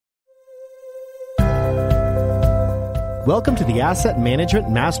Welcome to the Asset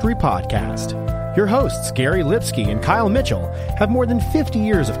Management Mastery Podcast. Your hosts, Gary Lipsky and Kyle Mitchell, have more than 50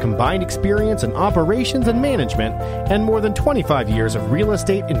 years of combined experience in operations and management and more than 25 years of real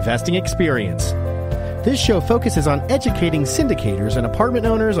estate investing experience. This show focuses on educating syndicators and apartment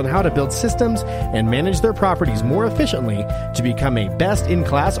owners on how to build systems and manage their properties more efficiently to become a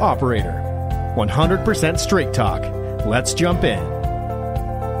best-in-class operator. 100% straight talk. Let's jump in.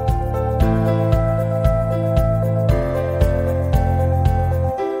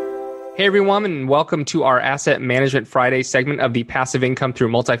 Hey everyone, and welcome to our Asset Management Friday segment of the Passive Income Through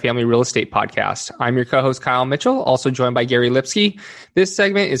Multifamily Real Estate podcast. I'm your co-host Kyle Mitchell, also joined by Gary Lipsky. This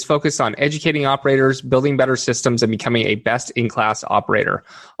segment is focused on educating operators, building better systems, and becoming a best-in-class operator.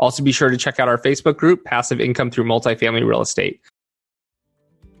 Also be sure to check out our Facebook group, Passive Income Through Multifamily Real Estate.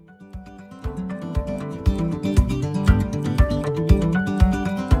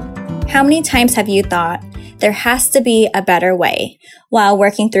 How many times have you thought, there has to be a better way, while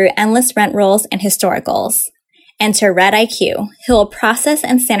working through endless rent rolls and historicals? Enter Red IQ, who will process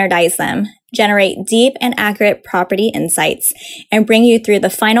and standardize them, generate deep and accurate property insights, and bring you through the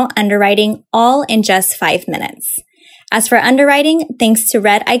final underwriting all in just 5 minutes. As for underwriting, thanks to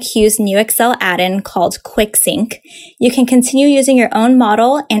Red IQ's new Excel add-in called QuickSync, you can continue using your own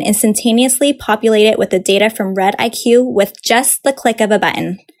model and instantaneously populate it with the data from Red IQ with just the click of a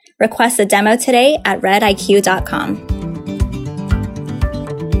button. Request a demo today at rediq.com.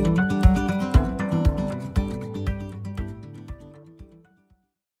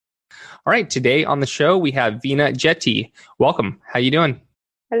 All right, today on the show, we have Veena Jetty. Welcome. How you doing?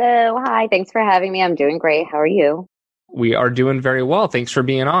 Hello. Hi. Thanks for having me. I'm doing great. How are you? We are doing very well. Thanks for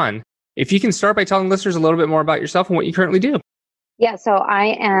being on. If you can start by telling listeners a little bit more about yourself and what you currently do. Yeah, so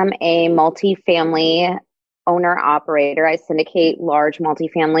I am a multifamily owner-operator. I syndicate large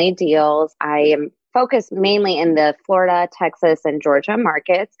multifamily deals. I am focused mainly in the Florida, Texas, and Georgia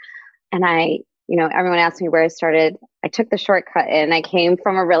markets. And everyone asks me where I started. I took the shortcut in. I came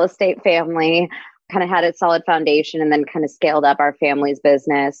from a real estate family, kind of had a solid foundation, and then kind of scaled up our family's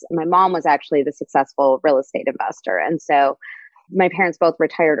business. My mom was actually the successful real estate investor. And so my parents both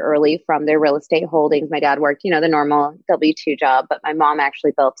retired early from their real estate holdings. My dad worked, the normal W-2 job, but my mom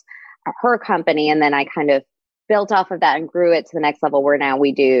actually built her company. And then I kind of built off of that and grew it to the next level where now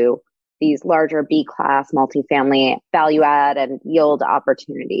we do these larger B-class multifamily value add and yield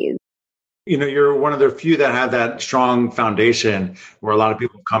opportunities. You're one of the few that have that strong foundation where a lot of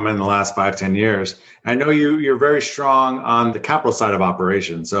people have come in the last 5-10 years. I know you're very strong on the capital side of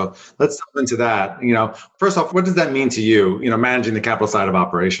operations. So let's jump into that. First off, what does that mean to you, managing the capital side of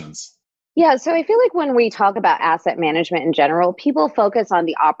operations? Yeah, so I feel like when we talk about asset management in general, people focus on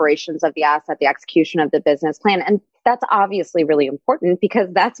the operations of the asset, the execution of the business plan. And that's obviously really important because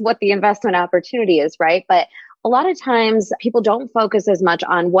that's what the investment opportunity is, right? But a lot of times people don't focus as much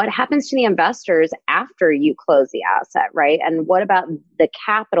on what happens to the investors after you close the asset, right? And what about the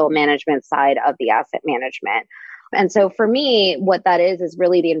capital management side of the asset management? And so for me, what that is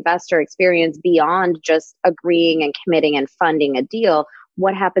really the investor experience beyond just agreeing and committing and funding a deal.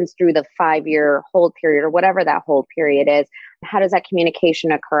 What happens through the 5-year hold period or whatever that hold period is? How does that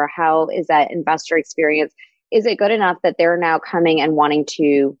communication occur? How is that investor experience? Is it good enough that they're now coming and wanting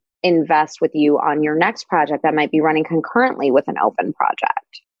to invest with you on your next project that might be running concurrently with an open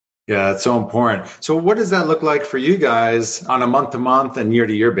project? Yeah, that's so important. So what does that look like for you guys on a month-to-month and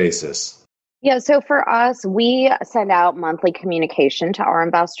year-to-year basis? Yeah, so for us, we send out monthly communication to our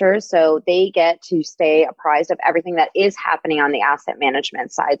investors so they get to stay apprised of everything that is happening on the asset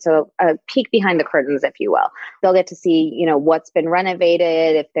management side. So a peek behind the curtains, if you will. They'll get to see, what's been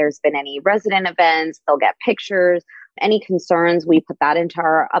renovated, if there's been any resident events, they'll get pictures. Any concerns, we put that into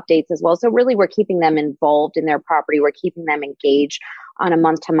our updates as well. So really, we're keeping them involved in their property. We're keeping them engaged on a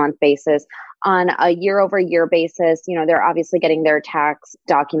month-to-month basis. On a year-over-year basis, they're obviously getting their tax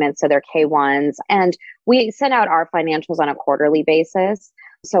documents, so their K-1s. And we send out our financials on a quarterly basis.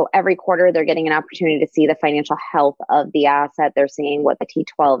 So every quarter, they're getting an opportunity to see the financial health of the asset. They're seeing what the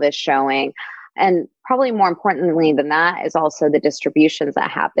T12 is showing. And probably more importantly than that is also the distributions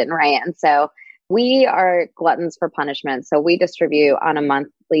that happen, right? And so we are gluttons for punishment. So we distribute on a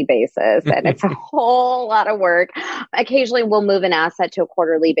monthly basis and it's a whole lot of work. Occasionally we'll move an asset to a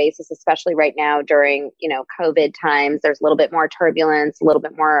quarterly basis, especially right now during, COVID times. There's a little bit more turbulence, a little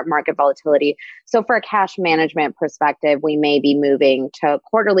bit more market volatility. So for a cash management perspective, we may be moving to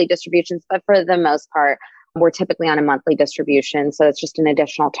quarterly distributions, but for the most part, we're typically on a monthly distribution. So it's just an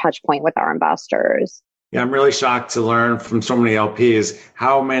additional touch point with our investors. Yeah, I'm really shocked to learn from so many LPs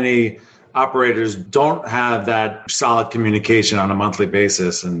how many operators don't have that solid communication on a monthly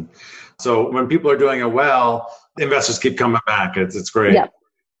basis. And so when people are doing it well, investors keep coming back. It's great. Yep.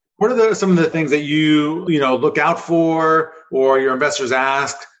 What are some of the things that you look out for or your investors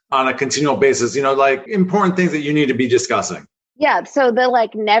ask on a continual basis, like important things that you need to be discussing? Yeah. So the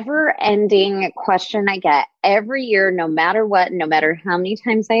never ending question I get every year, no matter what, no matter how many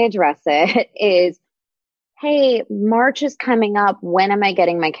times I address it is, hey, March is coming up. When am I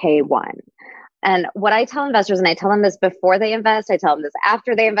getting my K1? And what I tell investors, and I tell them this before they invest, I tell them this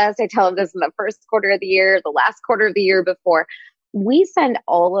after they invest, I tell them this in the first quarter of the year, the last quarter of the year before. We send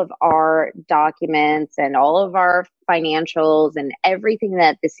all of our documents and all of our financials and everything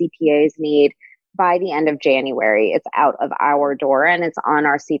that the CPAs need by the end of January. It's out of our door and it's on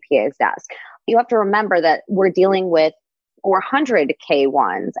our CPA's desk. You have to remember that we're dealing with 400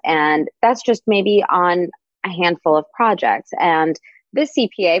 K1s, and that's just maybe on a handful of projects. And this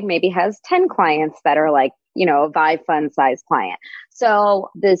CPA maybe has 10 clients that are a Vive fund size client. So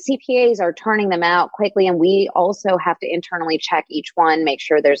the CPAs are turning them out quickly. And we also have to internally check each one, make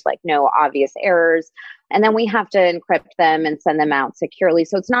sure there's no obvious errors. And then we have to encrypt them and send them out securely.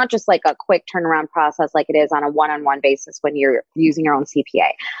 So it's not just a quick turnaround process like it is on a one-on-one basis when you're using your own CPA.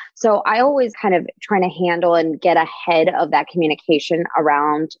 So I always kind of trying to handle and get ahead of that communication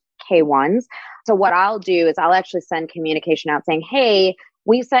around K1s. So what I'll do is I'll actually send communication out saying, hey,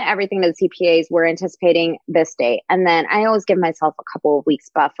 we sent everything to the CPAs. We're anticipating this date. And then I always give myself a couple of weeks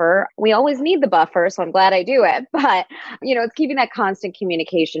buffer. We always need the buffer, so I'm glad I do it. But, it's keeping that constant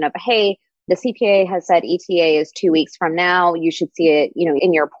communication of, hey, the CPA has said ETA is 2 weeks from now. You should see it,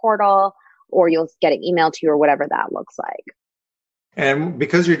 in your portal, or you'll get an email to you or whatever that looks like. And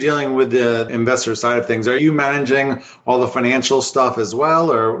because you're dealing with the investor side of things, are you managing all the financial stuff as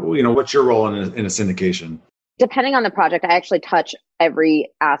well? Or, what's your role in a syndication? Depending on the project, I actually touch every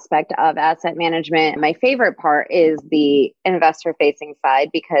aspect of asset management. My favorite part is the investor facing side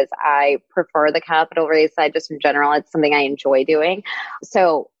because I prefer the capital raise side just in general. It's something I enjoy doing.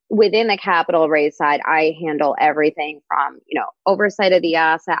 So within the capital raise side, I handle everything from, oversight of the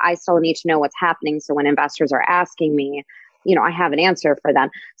asset. I still need to know what's happening. So when investors are asking me, I have an answer for them.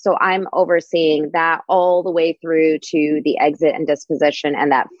 So I'm overseeing that all the way through to the exit and disposition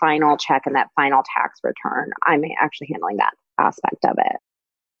and that final check and that final tax return. I'm actually handling that aspect of it.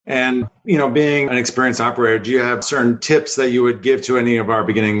 And, being an experienced operator, do you have certain tips that you would give to any of our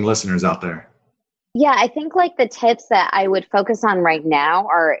beginning listeners out there? Yeah, I think the tips that I would focus on right now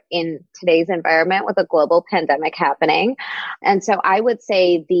are in today's environment with a global pandemic happening. And so I would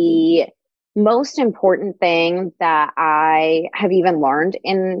say the most important thing that I have even learned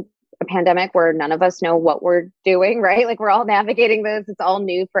in a pandemic where none of us know what we're doing, right? We're all navigating this. It's all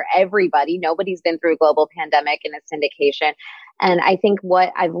new for everybody. Nobody's been through a global pandemic in a syndication. And I think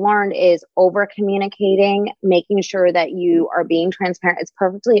what I've learned is over communicating, making sure that you are being transparent. It's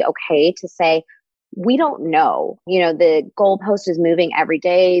perfectly okay to say, we don't know. The goalpost is moving every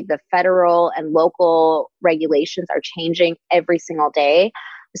day. The federal and local regulations are changing every single day.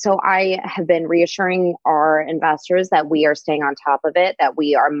 So I have been reassuring our investors that we are staying on top of it, that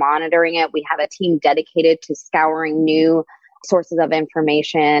we are monitoring it. We have a team dedicated to scouring new sources of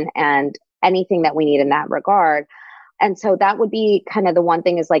information and anything that we need in that regard. And so that would be kind of the one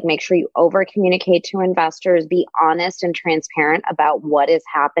thing is make sure you over communicate to investors, be honest and transparent about what is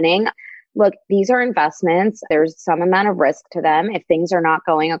happening. Look, these are investments. There's some amount of risk to them. If things are not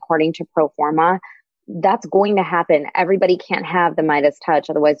going according to pro forma, that's going to happen. Everybody can't have the Midas touch.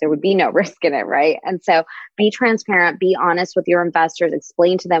 Otherwise, there would be no risk in it, right? And so be transparent, be honest with your investors,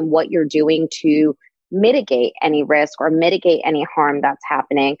 explain to them what you're doing to mitigate any risk or mitigate any harm that's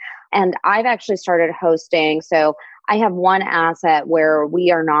happening. And I've actually started hosting. So I have one asset where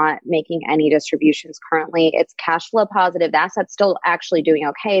we are not making any distributions currently. It's cash flow positive. The asset's still actually doing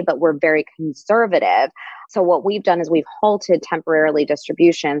okay, but we're very conservative. So what we've done is we've halted temporarily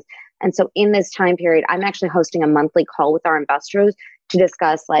distributions. And so in this time period, I'm actually hosting a monthly call with our investors to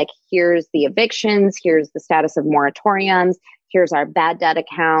discuss here's the evictions, here's the status of moratoriums, here's our bad debt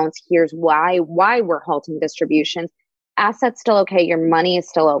accounts, here's why we're halting distributions. Assets still okay, your money is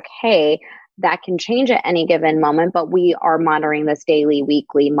still okay. That can change at any given moment, but we are monitoring this daily,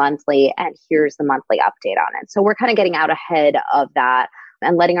 weekly, monthly, and here's the monthly update on it. So we're kind of getting out ahead of that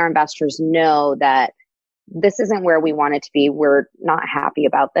and letting our investors know that this isn't where we want it to be. We're not happy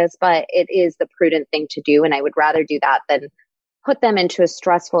about this, but it is the prudent thing to do. And I would rather do that than put them into a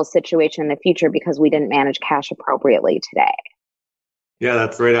stressful situation in the future because we didn't manage cash appropriately today. Yeah,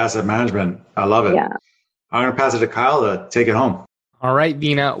 that's great asset management. I love it. Yeah. I'm going to pass it to Kyle to take it home. All right,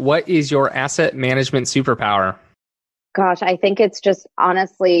 Veena, what is your asset management superpower? Gosh, I think it's just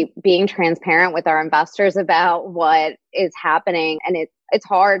honestly being transparent with our investors about what is happening. And it's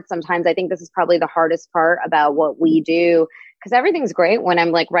hard sometimes. I think this is probably the hardest part about what we do, because everything's great when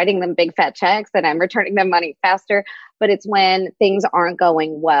I'm like writing them big fat checks and I'm returning them money faster. But it's when things aren't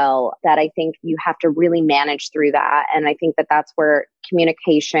going well that I think you have to really manage through that. And I think that that's where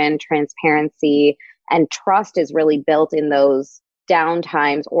communication, transparency, and trust is really built in those down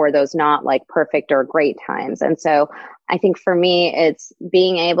times or those not like perfect or great times. And so I think for me, it's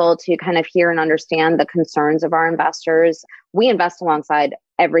being able to kind of hear and understand the concerns of our investors. We invest alongside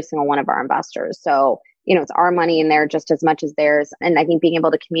every single one of our investors. So, it's our money in there just as much as theirs. And I think being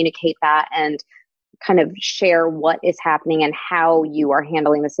able to communicate that and kind of share what is happening and how you are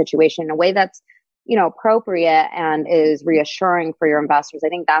handling the situation in a way that's, appropriate and is reassuring for your investors. I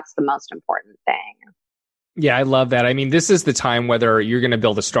think that's the most important thing. Yeah, I love that. I mean, this is the time whether you're going to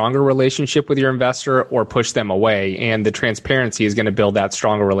build a stronger relationship with your investor or push them away. And the transparency is going to build that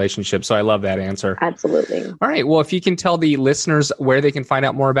stronger relationship. So I love that answer. Absolutely. All right. Well, if you can tell the listeners where they can find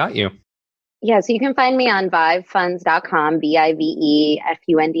out more about you. Yeah, so you can find me on vivefunds.com,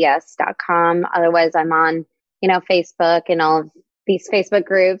 vivefunds.com. Otherwise, I'm on, Facebook and all of these Facebook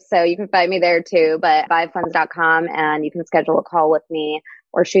groups. So you can find me there too, but vivefunds.com, and you can schedule a call with me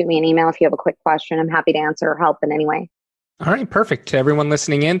or shoot me an email if you have a quick question. I'm happy to answer or help in any way. All right, perfect. To everyone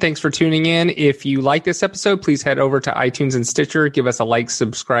listening in, thanks for tuning in. If you like this episode, please head over to iTunes and Stitcher, give us a like,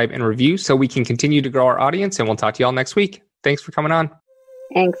 subscribe, and review so we can continue to grow our audience, and we'll talk to you all next week. Thanks for coming on.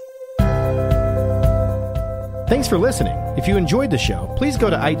 Thanks. Thanks for listening. If you enjoyed the show, please go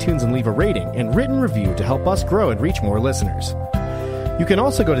to iTunes and leave a rating and written review to help us grow and reach more listeners. You can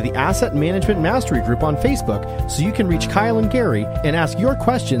also go to the Asset Management Mastery Group on Facebook so you can reach Kyle and Gary and ask your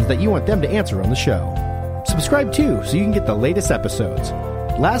questions that you want them to answer on the show. Subscribe too so you can get the latest episodes.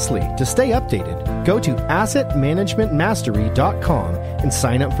 Lastly, to stay updated, go to assetmanagementmastery.com and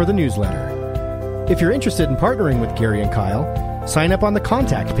sign up for the newsletter. If you're interested in partnering with Gary and Kyle, sign up on the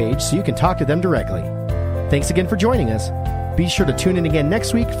contact page so you can talk to them directly. Thanks again for joining us. Be sure to tune in again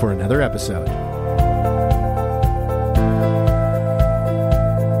next week for another episode.